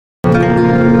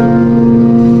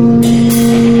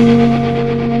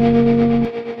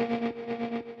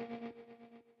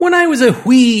was a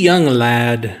wee young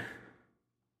lad,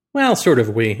 well, sort of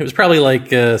wee. It was probably like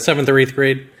 7th or 8th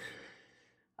grade.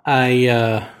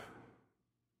 I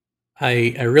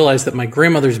realized that my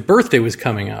grandmother's birthday was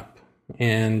coming up,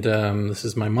 and this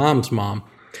is my mom's mom,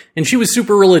 and she was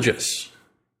super religious.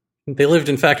 They lived,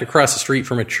 in fact, across the street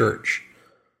from a church.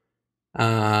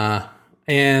 And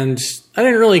I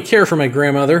didn't really care for my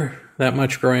grandmother that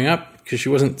much growing up because she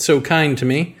wasn't so kind to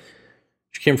me.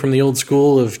 She came from the old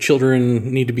school of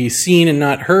children need to be seen and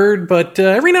not heard, but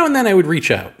every now and then I would reach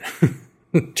out,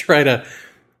 try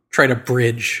to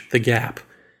bridge the gap.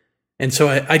 And so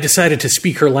I decided to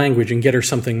speak her language and get her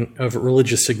something of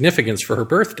religious significance for her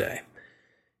birthday.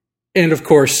 And of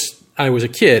course, I was a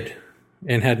kid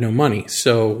and had no money.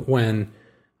 So when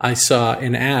I saw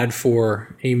an ad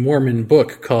for a Mormon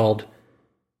book called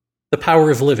The Power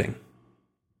of Living,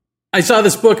 I saw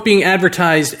this book being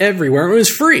advertised everywhere. It was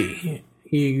free.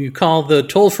 You call the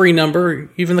toll-free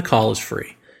number, even the call is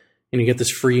free. And you get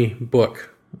this free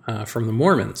book from the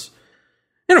Mormons.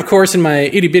 And of course, in my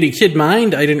itty-bitty kid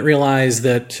mind, I didn't realize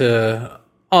that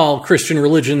all Christian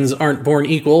religions aren't born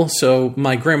equal, so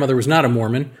my grandmother was not a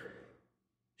Mormon.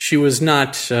 She was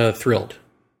not thrilled.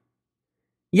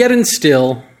 Yet and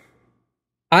still,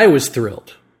 I was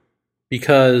thrilled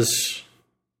because,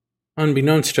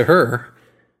 unbeknownst to her,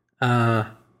 I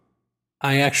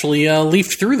actually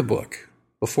leafed through the book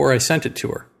before I sent it to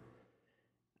her.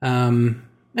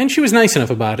 And she was nice enough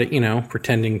about it,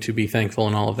 pretending to be thankful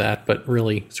and all of that, but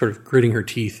really sort of gritting her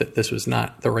teeth that this was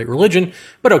not the right religion.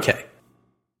 But okay.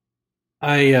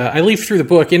 I leafed through the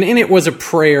book, and in it was a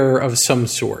prayer of some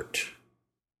sort.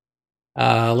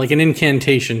 Like an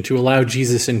incantation to allow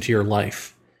Jesus into your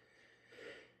life.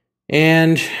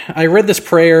 And I read this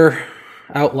prayer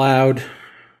out loud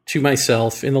to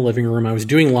myself in the living room. I was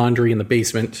doing laundry in the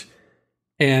basement,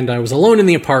 and I was alone in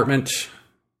the apartment.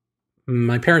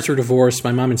 My parents were divorced.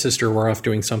 My mom and sister were off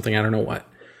doing something, I don't know what.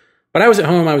 But I was at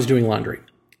home, I was doing laundry.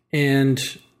 And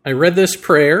I read this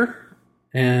prayer,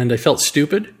 and I felt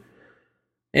stupid.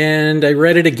 And I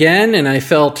read it again, and I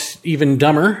felt even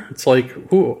dumber. It's like,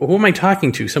 who am I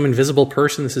talking to? Some invisible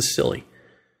person? This is silly.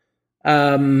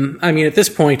 I mean, at this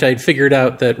point, I'd figured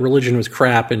out that religion was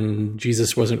crap, and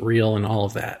Jesus wasn't real, and all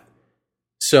of that.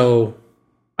 So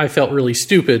I felt really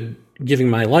stupid giving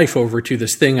my life over to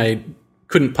this thing I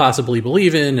couldn't possibly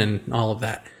believe in, and all of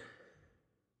that.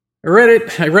 I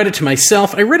read it to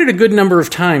myself. I read it a good number of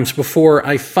times before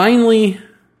I finally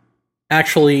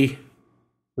actually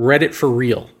read it for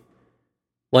real.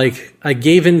 Like, I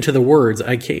gave in to the words.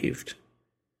 I caved.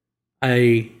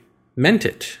 I meant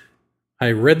it.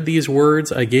 I read these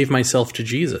words. I gave myself to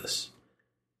Jesus.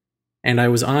 And I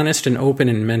was honest and open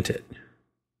and meant it.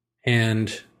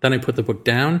 And then I put the book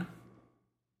down.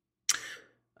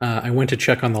 I went to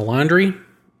check on the laundry.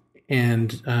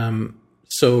 And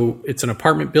so it's an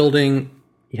apartment building.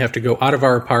 You have to go out of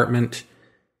our apartment.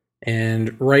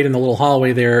 And right in the little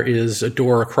hallway there is a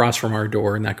door across from our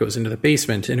door, and that goes into the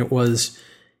basement. And it was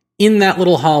in that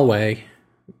little hallway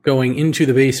going into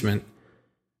the basement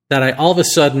that I all of a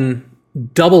sudden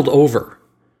doubled over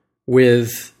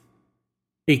with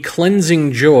a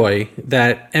cleansing joy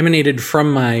that emanated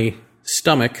from my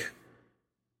stomach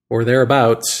or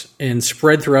thereabouts and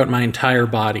spread throughout my entire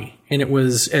body. And it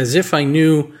was as if I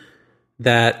knew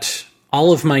that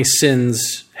all of my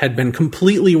sins had been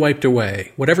completely wiped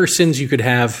away. Whatever sins you could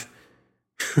have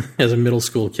as a middle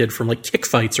school kid from like kick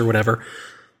fights or whatever,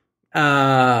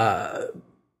 or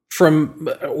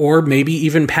maybe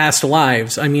even past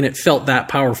lives. I mean, it felt that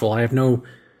powerful. I have no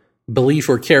belief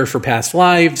or care for past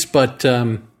lives, but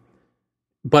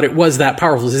it was that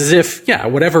powerful. It's as if,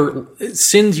 whatever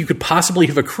sins you could possibly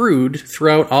have accrued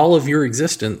throughout all of your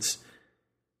existence,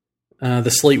 the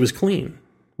slate was clean,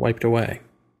 wiped away.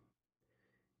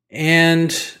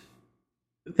 And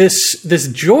this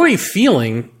joy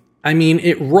feeling, I mean,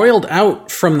 it roiled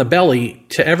out from the belly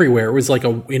to everywhere. It was like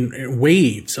in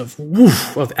waves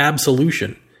of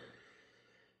absolution.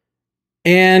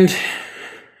 And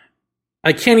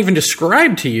I can't even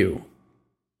describe to you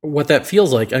what that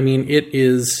feels like. I mean, it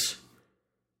is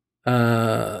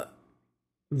the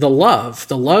love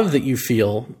that you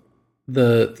feel,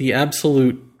 the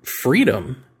absolute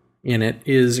freedom in it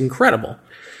is incredible.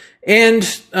 And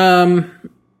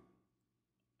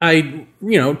I,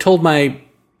 told my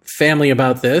family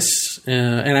about this,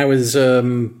 and I was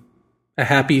a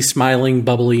happy, smiling,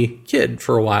 bubbly kid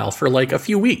for a while, for like a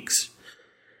few weeks.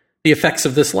 The effects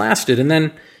of this lasted, and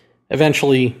then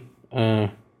eventually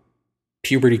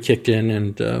puberty kicked in,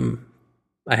 and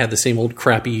I had the same old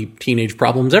crappy teenage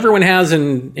problems everyone has,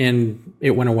 and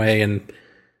it went away, and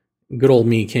good old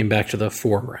me came back to the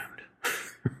foreground,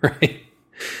 right?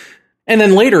 And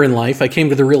then later in life, I came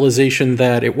to the realization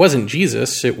that it wasn't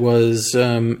Jesus. It was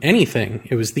anything.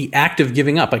 It was the act of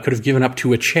giving up. I could have given up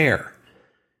to a chair.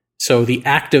 So the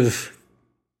act of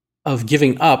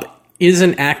giving up is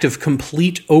an act of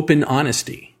complete open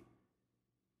honesty.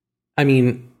 I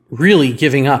mean, really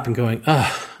giving up and going,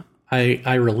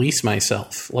 I release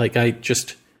myself. Like I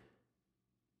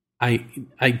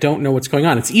don't know what's going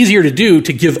on. It's easier to do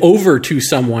to give over to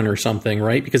someone or something,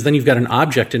 right? Because then you've got an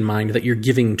object in mind that you're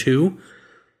giving to.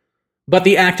 But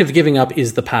the act of giving up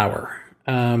is the power.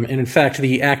 And in fact,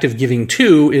 the act of giving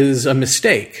to is a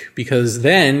mistake, because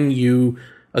then you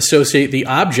associate the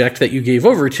object that you gave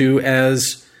over to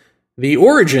as the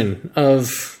origin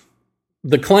of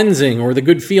the cleansing or the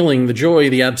good feeling, the joy,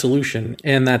 the absolution.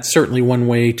 And that's certainly one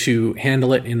way to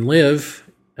handle it and live,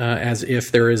 as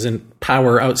if there isn't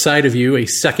power outside of you, a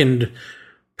second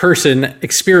person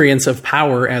experience of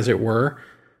power, as it were,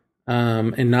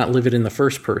 and not live it in the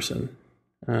first person.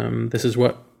 This is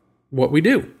what we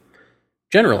do,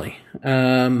 generally.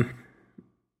 But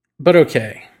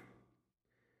okay.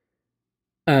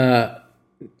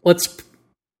 Let's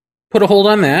put a hold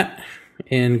on that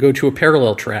and go to a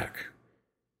parallel track.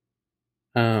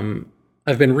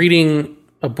 I've been reading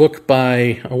a book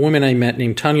by a woman I met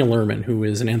named Tanya Luhrmann, who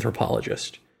is an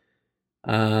anthropologist.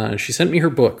 She sent me her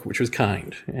book, which was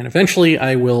kind, and eventually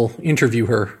I will interview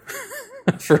her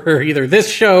for either this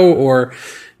show or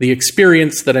the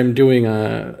experience that I'm doing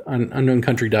on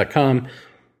unknowncountry.com.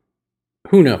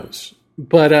 Who knows?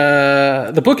 But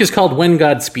the book is called When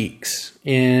God Speaks,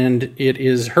 and it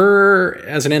is her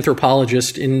as an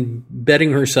anthropologist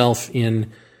embedding herself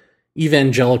in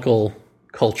evangelical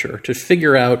culture to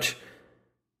figure out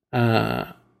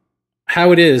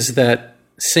how it is that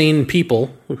sane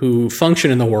people who function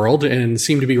in the world and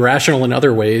seem to be rational in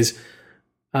other ways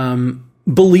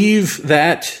believe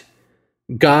that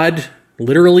God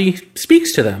literally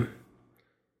speaks to them.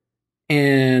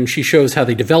 And she shows how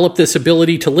they develop this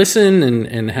ability to listen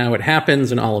and how it happens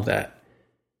and all of that.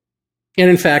 And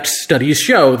in fact, studies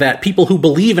show that people who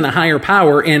believe in a higher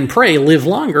power and pray live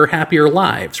longer, happier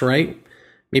lives, right?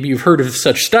 Maybe you've heard of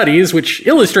such studies which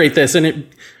illustrate this, and it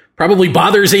probably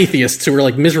bothers atheists who are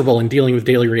like miserable in dealing with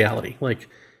daily reality. Like, can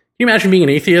you imagine being an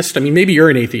atheist? I mean, maybe you're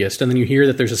an atheist, and then you hear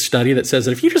that there's a study that says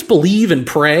that if you just believe and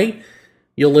pray,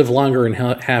 you'll live longer and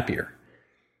happier.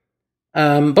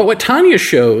 But what Tanya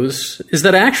shows is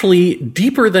that actually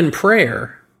deeper than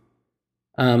prayer,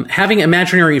 having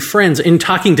imaginary friends and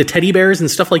talking to teddy bears and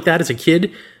stuff like that as a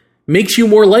kid makes you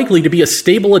more likely to be a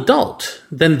stable adult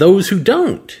than those who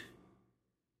don't.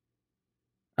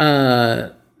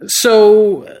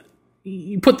 So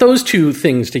you put those two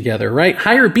things together, right?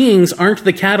 Higher beings aren't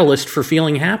the catalyst for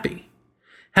feeling happy.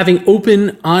 Having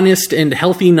open, honest, and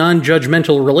healthy,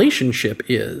 non-judgmental relationship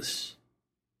is.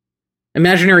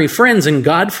 Imaginary friends and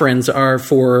God friends are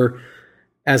for,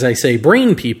 as I say,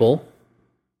 brain people,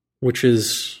 which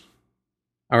is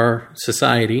our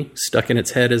society stuck in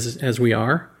its head as we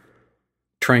are,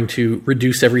 trying to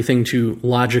reduce everything to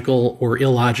logical or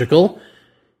illogical,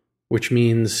 which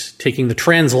means taking the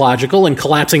translogical and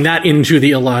collapsing that into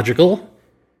the illogical.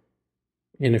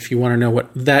 And if you want to know what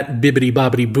that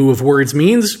bibbity-bobbity-boo of words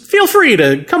means, feel free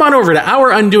to come on over to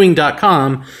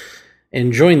ourundoing.com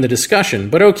and join the discussion.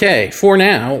 But okay, for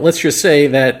now, let's just say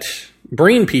that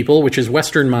brain people, which is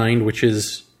Western mind, which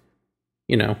is,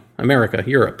 America,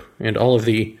 Europe, and all of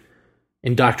the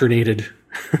indoctrinated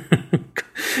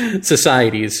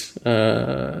societies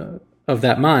of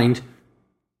that mind,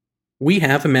 we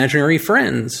have imaginary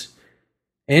friends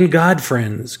and God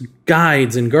friends,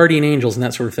 guides and guardian angels and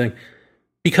that sort of thing,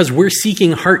 because we're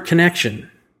seeking heart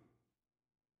connection.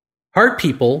 Heart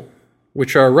people,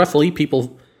 which are roughly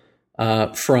people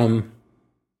from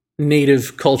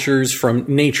native cultures, from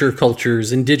nature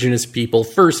cultures, indigenous people,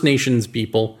 First Nations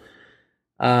people,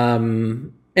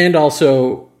 and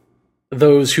also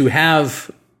those who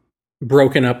have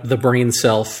broken up the brain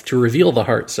self to reveal the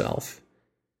heart self,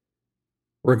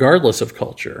 regardless of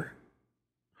culture.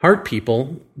 Heart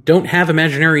people don't have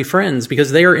imaginary friends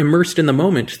because they are immersed in the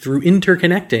moment through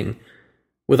interconnecting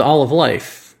with all of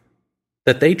life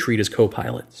that they treat as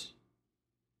co-pilots.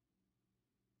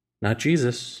 Not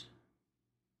Jesus.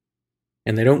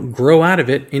 And they don't grow out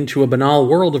of it into a banal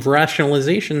world of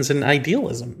rationalizations and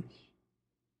idealisms.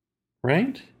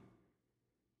 Right?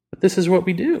 But this is what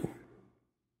we do.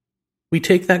 We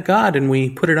take that God and we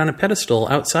put it on a pedestal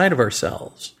outside of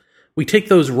ourselves. We take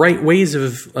those right ways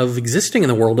of existing in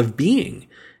the world, of being,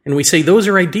 and we say those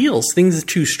are ideals, things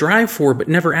to strive for but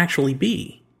never actually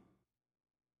be.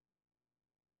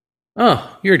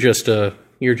 Oh, you're just an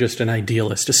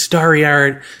idealist, a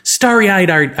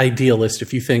starry-eyed idealist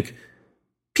if you think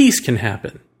peace can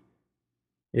happen.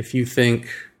 If you think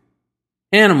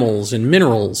animals and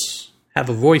minerals have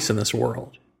a voice in this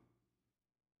world,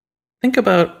 think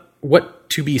about what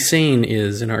to be sane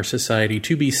is in our society.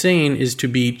 To be sane is to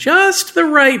be just the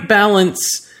right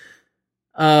balance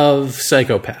of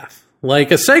psychopath.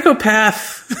 Like a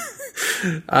psychopath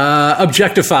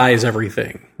objectifies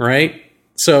everything, right?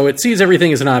 So it sees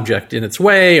everything as an object in its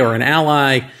way or an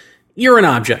ally. You're an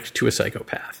object to a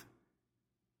psychopath.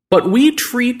 But we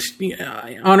treat,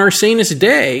 on our sanest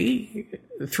day,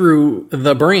 through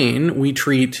the brain, we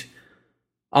treat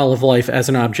all of life as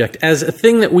an object, as a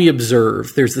thing that we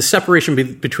observe. There's the separation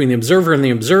between the observer and the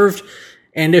observed.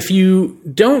 And if you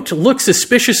don't look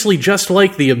suspiciously just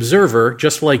like the observer,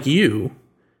 just like you,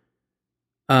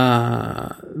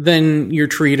 then you're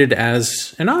treated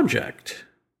as an object.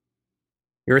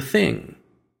 You're a thing.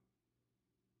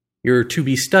 You're to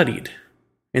be studied.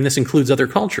 And this includes other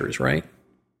cultures, right?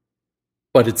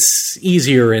 But it's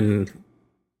easier and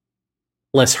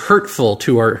less hurtful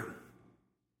to our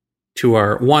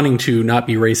wanting to not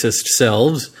be racist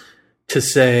selves to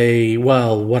say,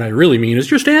 well, what I really mean is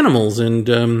just animals and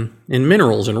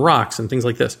minerals and rocks and things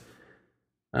like this.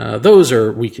 Those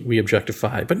are we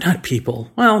objectify, but not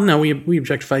people. Well, no, we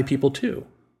objectify people too.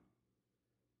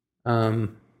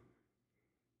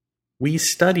 We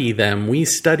study them. We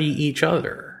study each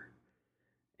other,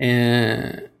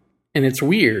 and it's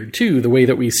weird too the way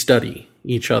that we study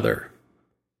each other,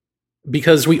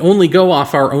 because we only go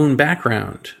off our own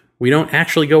background. We don't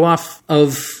actually go off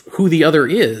of who the other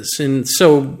is. And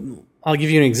so I'll give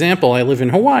you an example. I live in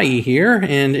Hawaii here,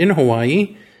 and in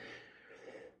Hawaii,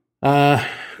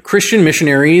 Christian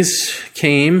missionaries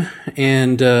came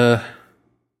and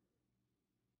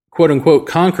quote-unquote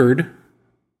conquered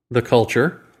the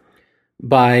culture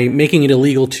by making it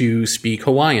illegal to speak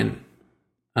Hawaiian,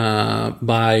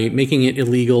 by making it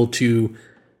illegal to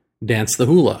dance the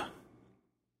hula.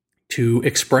 To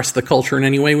express the culture in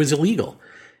any way was illegal.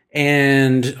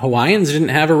 And Hawaiians didn't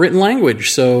have a written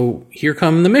language, so here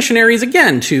come the missionaries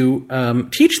again to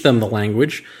teach them the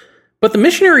language. But the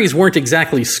missionaries weren't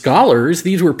exactly scholars.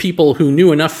 These were people who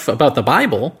knew enough about the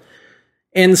Bible,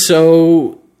 and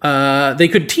so they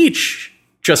could teach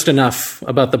just enough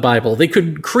about the Bible. They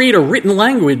could create a written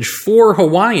language for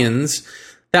Hawaiians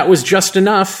that was just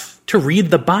enough to read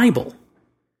the Bible.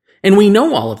 And we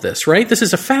know all of this, right? This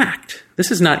is a fact. This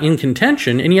is not in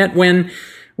contention, and yet when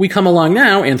we come along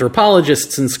now,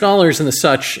 anthropologists and scholars and the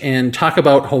such, and talk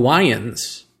about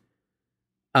Hawaiians,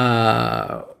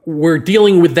 we're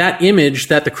dealing with that image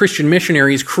that the Christian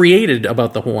missionaries created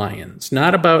about the Hawaiians,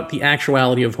 not about the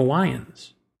actuality of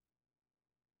Hawaiians.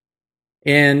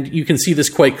 And you can see this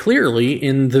quite clearly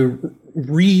in the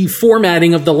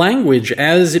reformatting of the language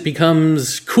as it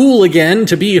becomes cool again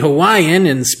to be Hawaiian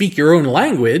and speak your own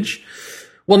language.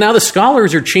 Well, now the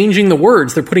scholars are changing the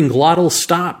words. They're putting glottal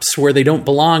stops where they don't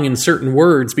belong in certain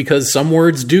words because some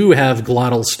words do have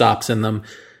glottal stops in them.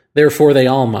 Therefore, they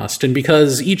all must. And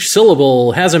because each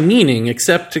syllable has a meaning,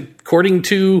 except according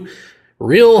to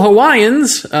real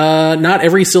Hawaiians, not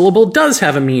every syllable does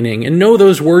have a meaning. And no,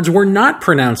 those words were not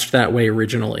pronounced that way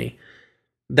originally.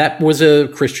 That was a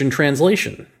Christian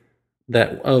translation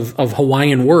of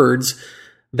Hawaiian words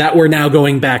that we're now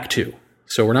going back to.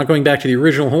 So we're not going back to the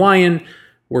original Hawaiian.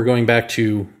 We're going back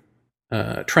to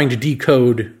trying to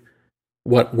decode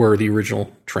what were the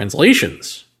original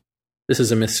translations. This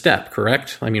is a misstep,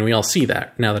 correct? I mean, we all see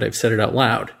that now that I've said it out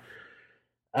loud.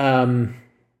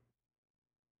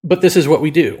 But this is what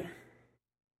we do.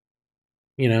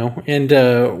 You know, and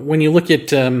when you look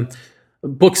at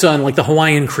books on like the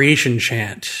Hawaiian creation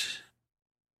chant,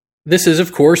 this is,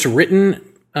 of course, written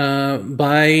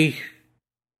by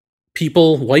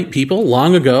people, white people,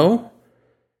 long ago.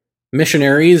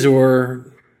 Missionaries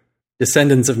or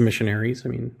descendants of missionaries. I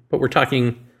mean, but we're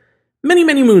talking many,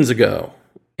 many moons ago.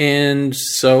 And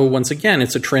so, once again,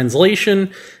 it's a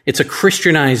translation. It's a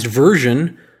Christianized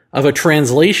version of a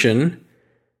translation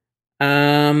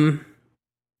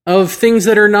of things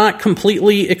that are not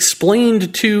completely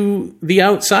explained to the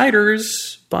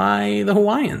outsiders by the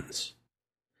Hawaiians.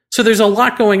 So there's a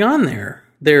lot going on there.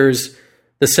 There's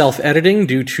the self-editing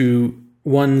due to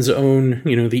one's own,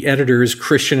 the editor's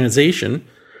Christianization.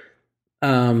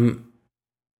 And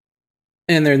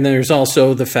then there's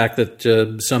also the fact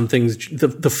that some things,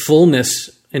 the fullness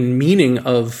and meaning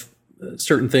of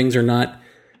certain things are not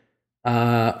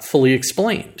fully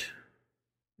explained.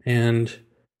 And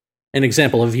an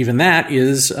example of even that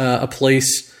is a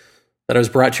place that I was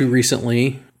brought to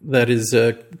recently that is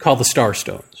called the Star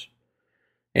Stones.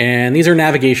 And these are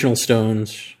navigational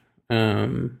stones.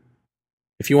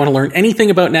 If you want to learn anything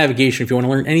about navigation, if you want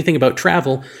to learn anything about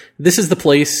travel, this is the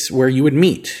place where you would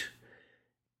meet.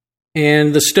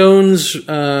 And the stones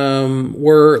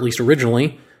were, at least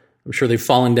originally, I'm sure they've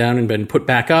fallen down and been put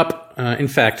back up. In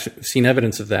fact, I've seen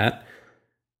evidence of that.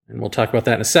 And we'll talk about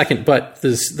that in a second. But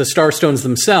the star stones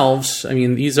themselves, I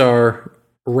mean, these are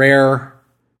rare,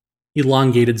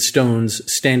 elongated stones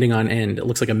standing on end. It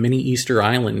looks like a mini Easter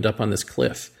island up on this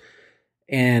cliff.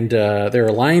 And they're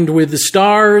aligned with the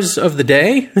stars of the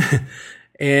day.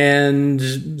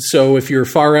 And so if you're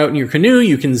far out in your canoe,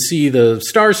 you can see the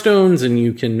star stones and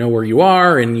you can know where you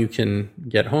are and you can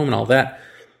get home and all that.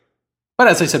 But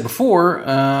as I said before,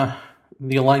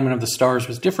 the alignment of the stars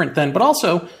was different then. But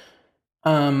also,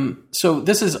 so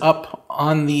this is up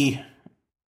on a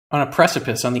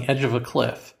precipice on the edge of a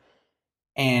cliff.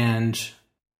 And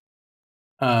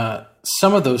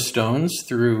some of those stones,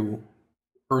 through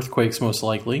earthquakes most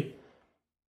likely,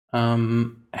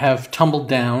 have tumbled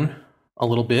down a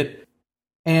little bit.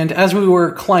 And as we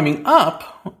were climbing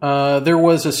up, there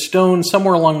was a stone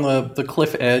somewhere along the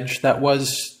cliff edge that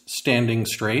was standing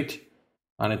straight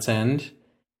on its end.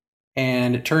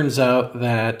 And it turns out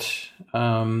that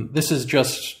this is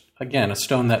just, again, a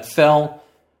stone that fell,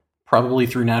 probably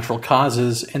through natural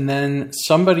causes, and then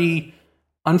somebody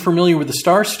unfamiliar with the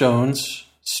star stones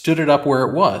stood it up where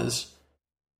it was,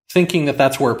 thinking that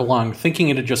that's where it belonged, thinking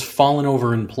it had just fallen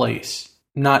over in place,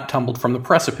 not tumbled from the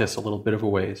precipice a little bit of a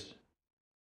ways.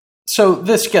 So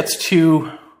this gets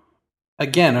to,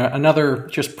 again, another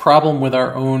just problem with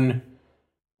our own,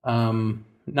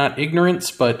 not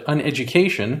ignorance, but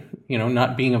uneducation,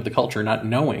 not being of the culture, not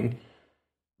knowing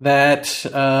that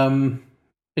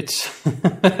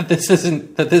this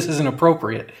isn't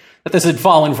appropriate, that this had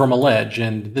fallen from a ledge,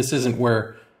 and this isn't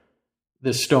where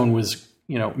this stone was,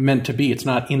 meant to be. It's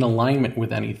not in alignment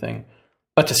with anything.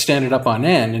 But to stand it up on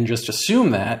end and just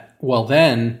assume that, well,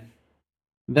 then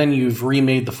you've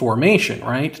remade the formation,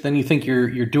 right? Then you think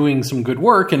you're doing some good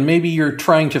work, and maybe you're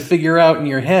trying to figure out in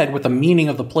your head what the meaning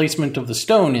of the placement of the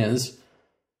stone is,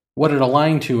 what it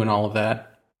aligned to, and all of that.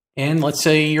 And let's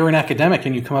say you're an academic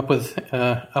and you come up with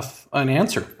an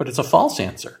answer, but it's a false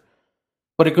answer.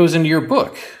 But it goes into your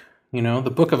book,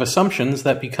 the book of assumptions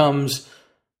that becomes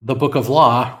the book of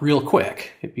law real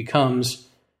quick. It becomes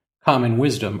common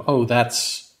wisdom. Oh,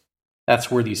 that's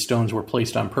where these stones were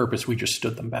placed on purpose. We just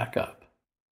stood them back up.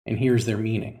 And here's their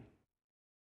meaning.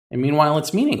 And meanwhile,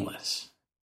 it's meaningless.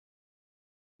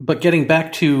 But getting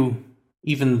back to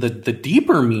even the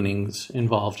deeper meanings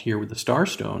involved here with the star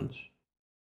stones,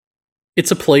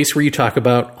 it's a place where you talk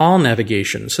about all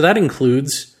navigation. So that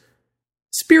includes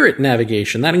spirit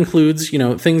navigation. That includes,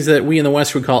 things that we in the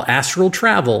West would call astral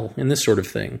travel and this sort of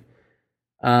thing.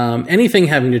 Anything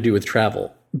having to do with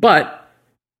travel. But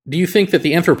do you think that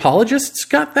the anthropologists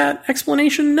got that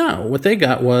explanation? No. What they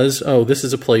got was, this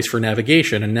is a place for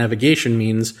navigation, and navigation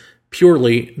means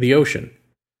purely the ocean.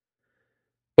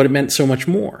 But it meant so much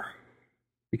more,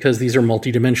 because these are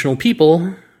multidimensional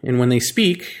people, and when they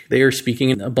speak, they are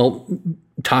speaking about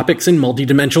topics in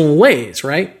multidimensional ways,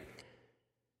 right?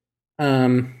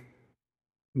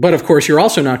 But of course, you're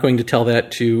also not going to tell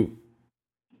that to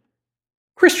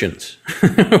Christians,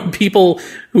 people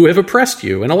who have oppressed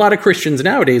you. And a lot of Christians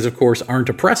nowadays, of course, aren't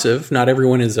oppressive. Not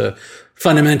everyone is a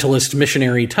fundamentalist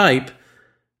missionary type.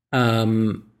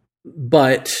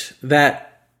 But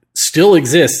that still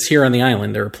exists here on the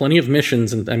island. There are plenty of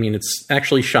missions, and it's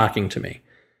actually shocking to me.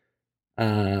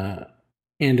 And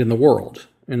in the world.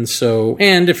 And so,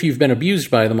 and if you've been abused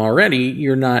by them already,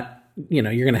 you're not, you're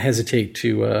going to hesitate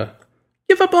to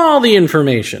give up all the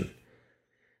information.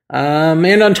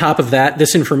 And on top of that,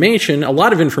 this information, a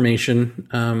lot of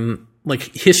information,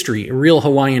 like history, real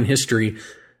Hawaiian history,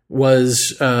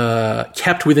 was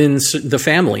kept within the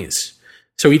families.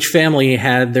 So each family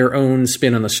had their own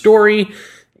spin on the story,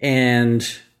 and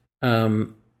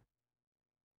some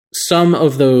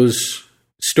of those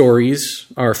stories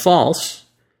are false.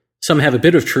 Some have a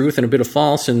bit of truth and a bit of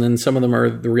false, and then some of them are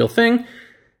the real thing.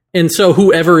 And so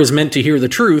whoever is meant to hear the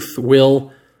truth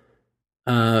will,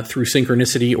 through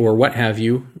synchronicity or what have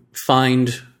you,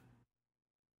 find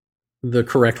the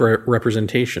correct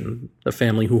representation, the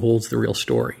family who holds the real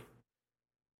story.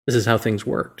 This is how things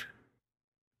worked.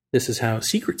 This is how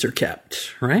secrets are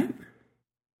kept, right?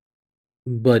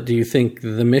 But do you think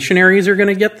the missionaries are going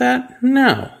to get that?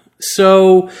 No.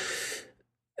 So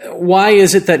why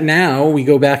is it that now we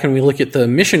go back and we look at the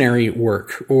missionary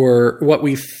work, or what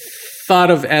we thought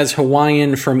of as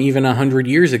Hawaiian from even 100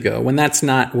 years ago, when that's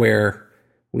not where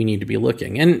we need to be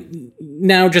looking? And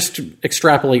now just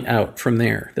extrapolate out from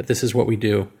there that this is what we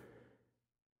do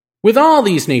with all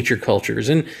these nature cultures.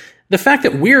 And the fact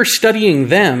that we're studying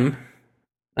them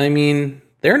I mean,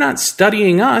 they're not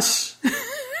studying us,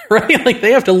 right? Like,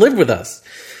 they have to live with us.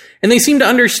 And they seem to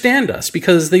understand us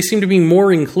because they seem to be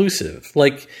more inclusive.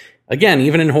 Like, again,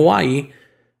 even in Hawaii,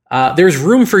 there's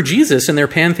room for Jesus in their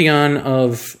pantheon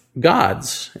of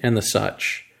gods and the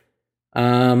such.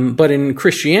 But in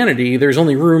Christianity, there's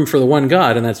only room for the one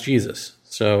God, and that's Jesus.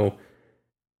 So,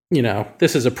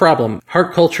 this is a problem.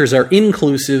 Heart cultures are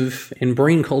inclusive, and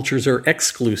brain cultures are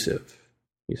exclusive.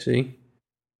 You see?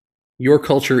 Your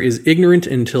culture is ignorant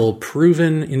until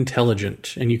proven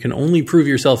intelligent, and you can only prove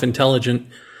yourself intelligent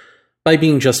by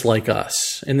being just like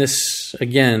us. And this,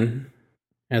 again,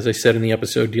 as I said in the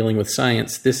episode dealing with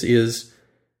science, this is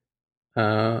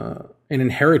an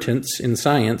inheritance in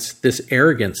science. This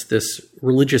arrogance, this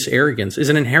religious arrogance, is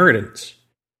an inheritance.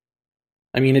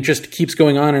 I mean, it just keeps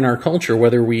going on in our culture,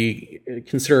 whether we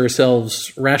consider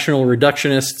ourselves rational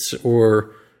reductionists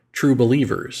or true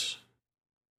believers,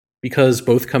 because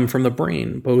both come from the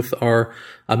brain. Both are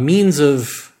a means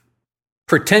of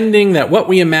pretending that what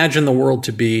we imagine the world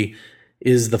to be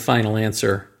is the final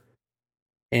answer,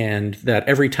 and that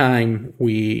every time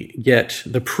we get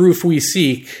the proof we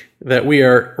seek that we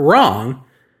are wrong,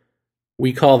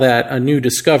 we call that a new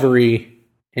discovery,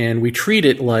 and we treat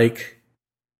it like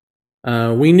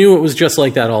we knew it was just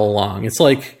like that all along. It's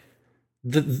like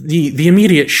the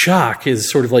immediate shock is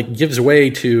sort of like gives way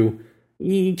to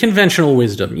conventional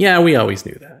wisdom. Yeah, we always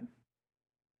knew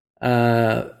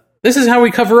that. This is how we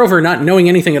cover over not knowing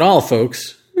anything at all,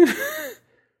 folks.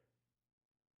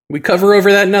 We cover over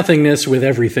that nothingness with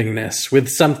everythingness, with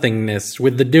somethingness,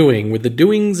 with the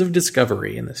doings of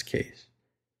discovery in this case.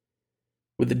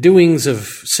 With the doings of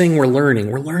saying we're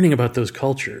learning about those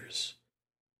cultures.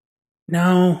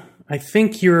 No, I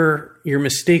think you're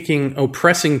mistaking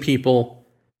oppressing people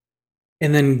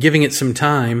and then giving it some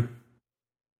time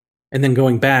and then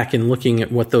going back and looking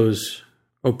at what those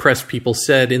oppressed people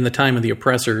said in the time of the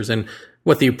oppressors and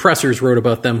what the oppressors wrote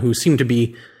about them, who seem to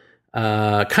be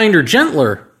kinder,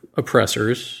 gentler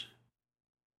oppressors,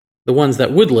 the ones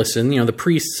that would listen, the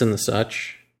priests and the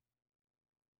such.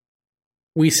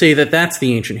 We say that that's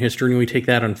the ancient history and we take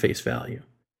that on face value.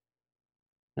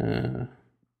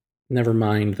 Never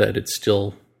mind that it's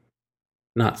still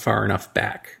not far enough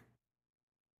back.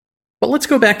 But let's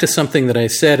go back to something that I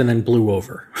said and then blew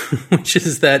over, which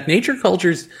is that nature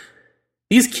cultures,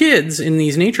 these kids in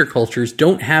these nature cultures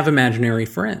don't have imaginary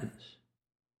friends.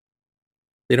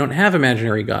 They don't have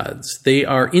imaginary gods. They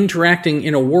are interacting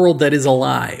in a world that is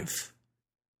alive.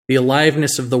 The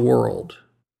aliveness of the world.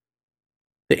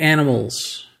 The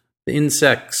animals, the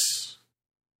insects.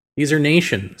 These are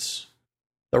nations.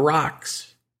 The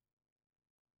rocks.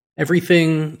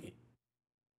 Everything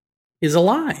is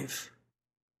alive.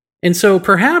 And so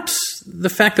perhaps the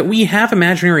fact that we have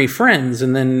imaginary friends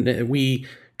and then we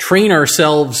train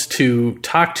ourselves to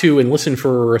talk to and listen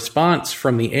for a response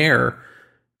from the air,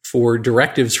 for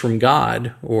directives from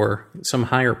God or some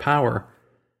higher power,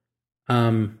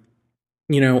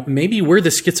 maybe we're the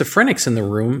schizophrenics in the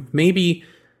room. Maybe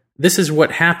this is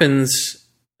what happens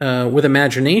with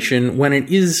imagination when it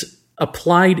is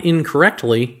applied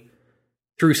incorrectly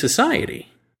through society.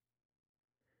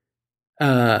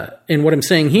 And what I'm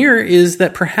saying here is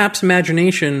that perhaps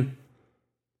imagination,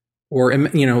 or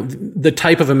the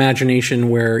type of imagination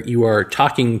where you are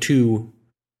talking to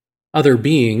other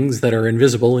beings that are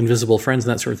invisible friends,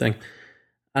 and that sort of thing.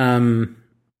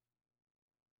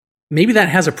 Maybe that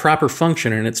has a proper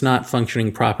function and it's not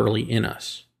functioning properly in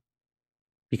us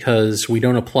because we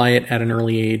don't apply it at an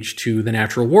early age to the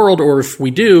natural world, or if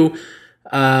we do,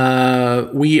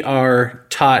 we are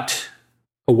taught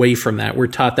away from that. We're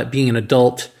taught that being an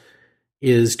adult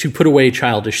is to put away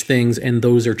childish things, and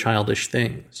those are childish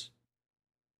things.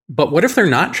 But what if they're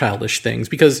not childish things?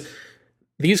 Because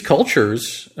these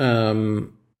cultures,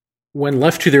 when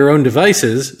left to their own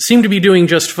devices, seem to be doing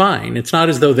just fine. It's not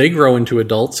as though they grow into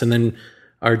adults and then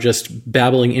are just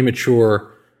babbling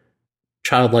immature,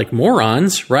 childlike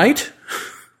morons, right?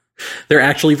 They're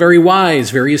actually very wise,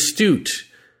 very astute,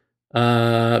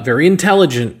 very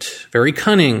intelligent, very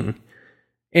cunning.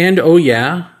 And, oh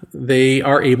yeah, they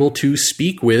are able to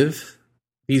speak with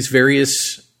these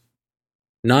various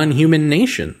non-human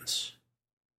nations.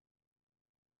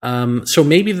 So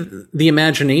maybe the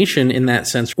imagination in that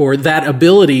sense, or that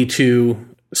ability to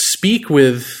speak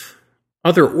with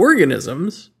other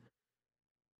organisms,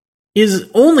 is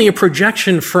only a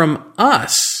projection from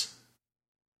us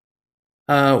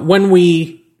when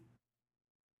we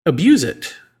abuse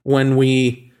it, when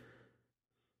we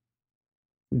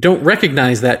don't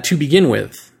recognize that to begin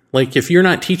with. Like, if you're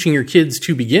not teaching your kids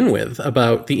to begin with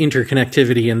about the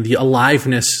interconnectivity and the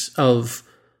aliveness of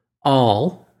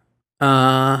all,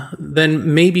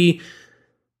 then maybe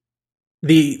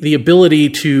the ability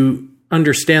to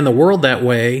understand the world that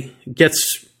way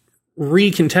gets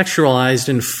recontextualized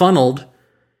and funneled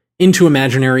into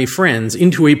imaginary friends,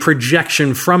 into a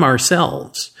projection from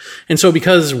ourselves. And so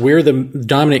because we're the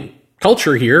dominant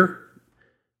culture here,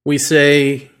 we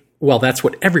say, well, that's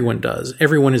what everyone does.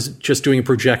 Everyone is just doing a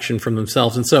projection from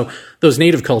themselves. And so those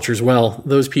native cultures, well,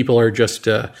 those people are just,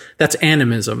 that's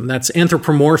animism. That's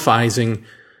anthropomorphizing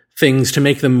things to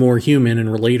make them more human and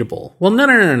relatable. Well,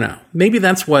 no. Maybe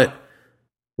that's what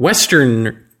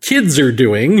Western kids are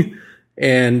doing,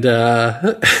 and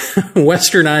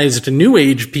westernized New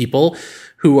Age people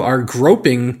who are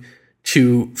groping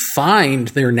to find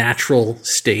their natural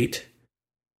state.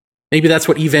 Maybe that's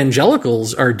what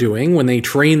evangelicals are doing when they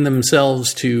train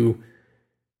themselves to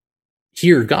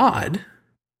hear God.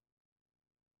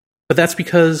 But that's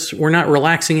because we're not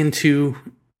relaxing into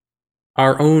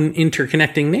our own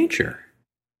interconnecting nature.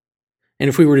 And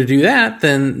if we were to do that,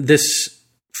 then this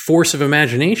force of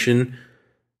imagination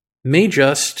may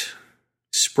just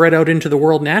spread out into the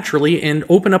world naturally and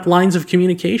open up lines of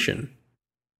communication,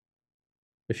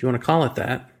 if you want to call it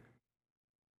that,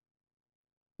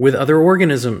 with other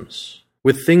organisms,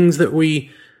 with things that we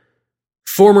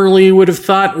formerly would have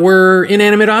thought were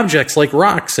inanimate objects like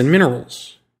rocks and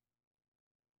minerals,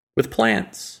 with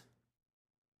plants.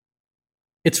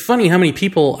 It's funny how many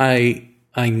people I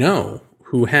know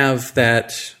who have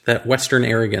that Western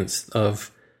arrogance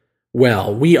of,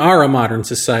 well, we are a modern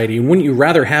society. Wouldn't you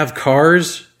rather have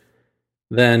cars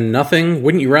than nothing?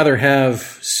 Wouldn't you rather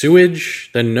have sewage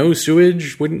than no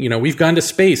sewage? We've gone to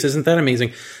space. Isn't that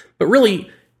amazing? But really,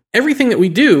 everything that we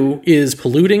do is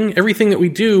polluting. Everything that we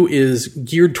do is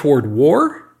geared toward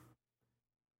war.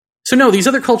 So no, these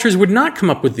other cultures would not come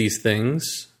up with these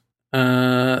things.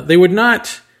 They would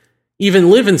not even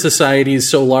live in societies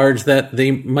so large that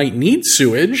they might need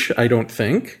sewage, I don't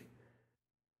think.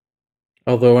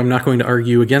 Although I'm not going to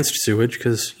argue against sewage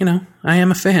because, I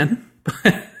am a fan.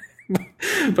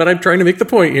 But I'm trying to make the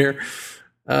point here,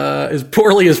 as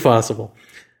poorly as possible,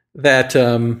 that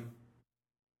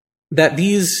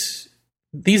these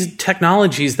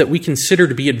technologies that we consider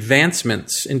to be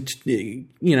advancements, and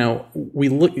we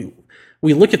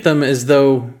look at them as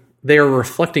though they are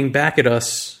reflecting back at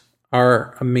us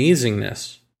our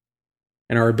amazingness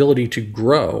and our ability to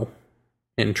grow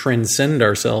and transcend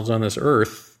ourselves on this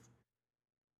earth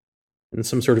in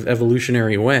some sort of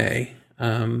evolutionary way.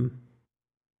 They're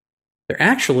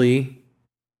actually,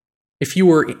 if you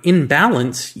were in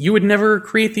balance, you would never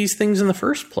create these things in the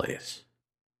first place.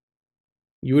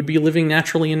 You would be living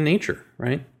naturally in nature,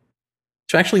 right?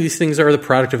 So actually, these things are the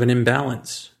product of an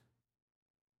imbalance,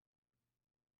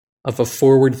 of a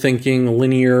forward-thinking,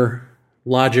 linear,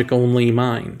 logic-only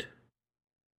mind.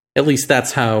 At least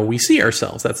that's how we see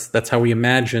ourselves. That's how we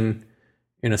imagine,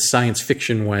 in a science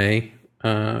fiction way,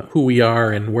 who we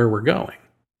are and where we're going.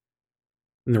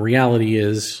 And the reality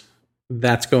is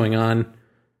that's going on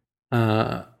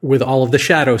with all of the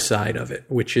shadow side of it,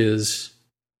 which is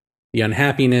the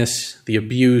unhappiness, the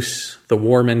abuse, the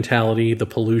war mentality, the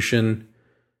pollution.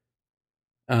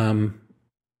 The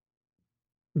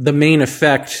main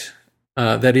effect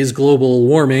that is global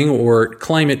warming or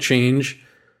climate change,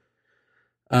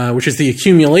 which is the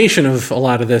accumulation of a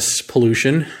lot of this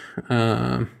pollution.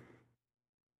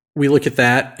 We look at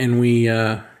that and we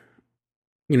want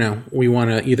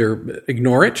to either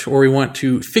ignore it or we want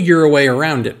to figure a way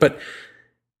around it. But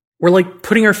we're like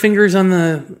putting our fingers on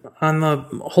the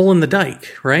hole in the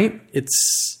dike, right?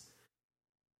 It's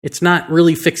not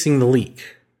really fixing the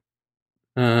leak.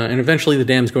 And eventually the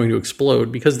dam's going to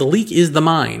explode because the leak is the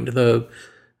mind.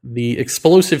 The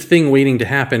explosive thing waiting to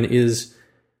happen is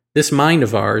this mind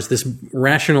of ours, this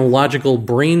rational, logical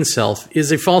brain self,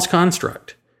 is a false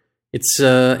construct. It's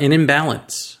an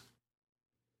imbalance.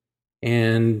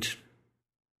 And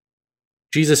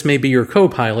Jesus may be your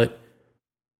co-pilot,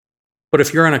 but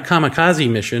if you're on a kamikaze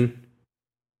mission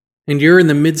and you're in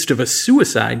the midst of a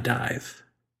suicide dive,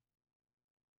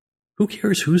 who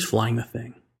cares who's flying the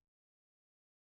thing?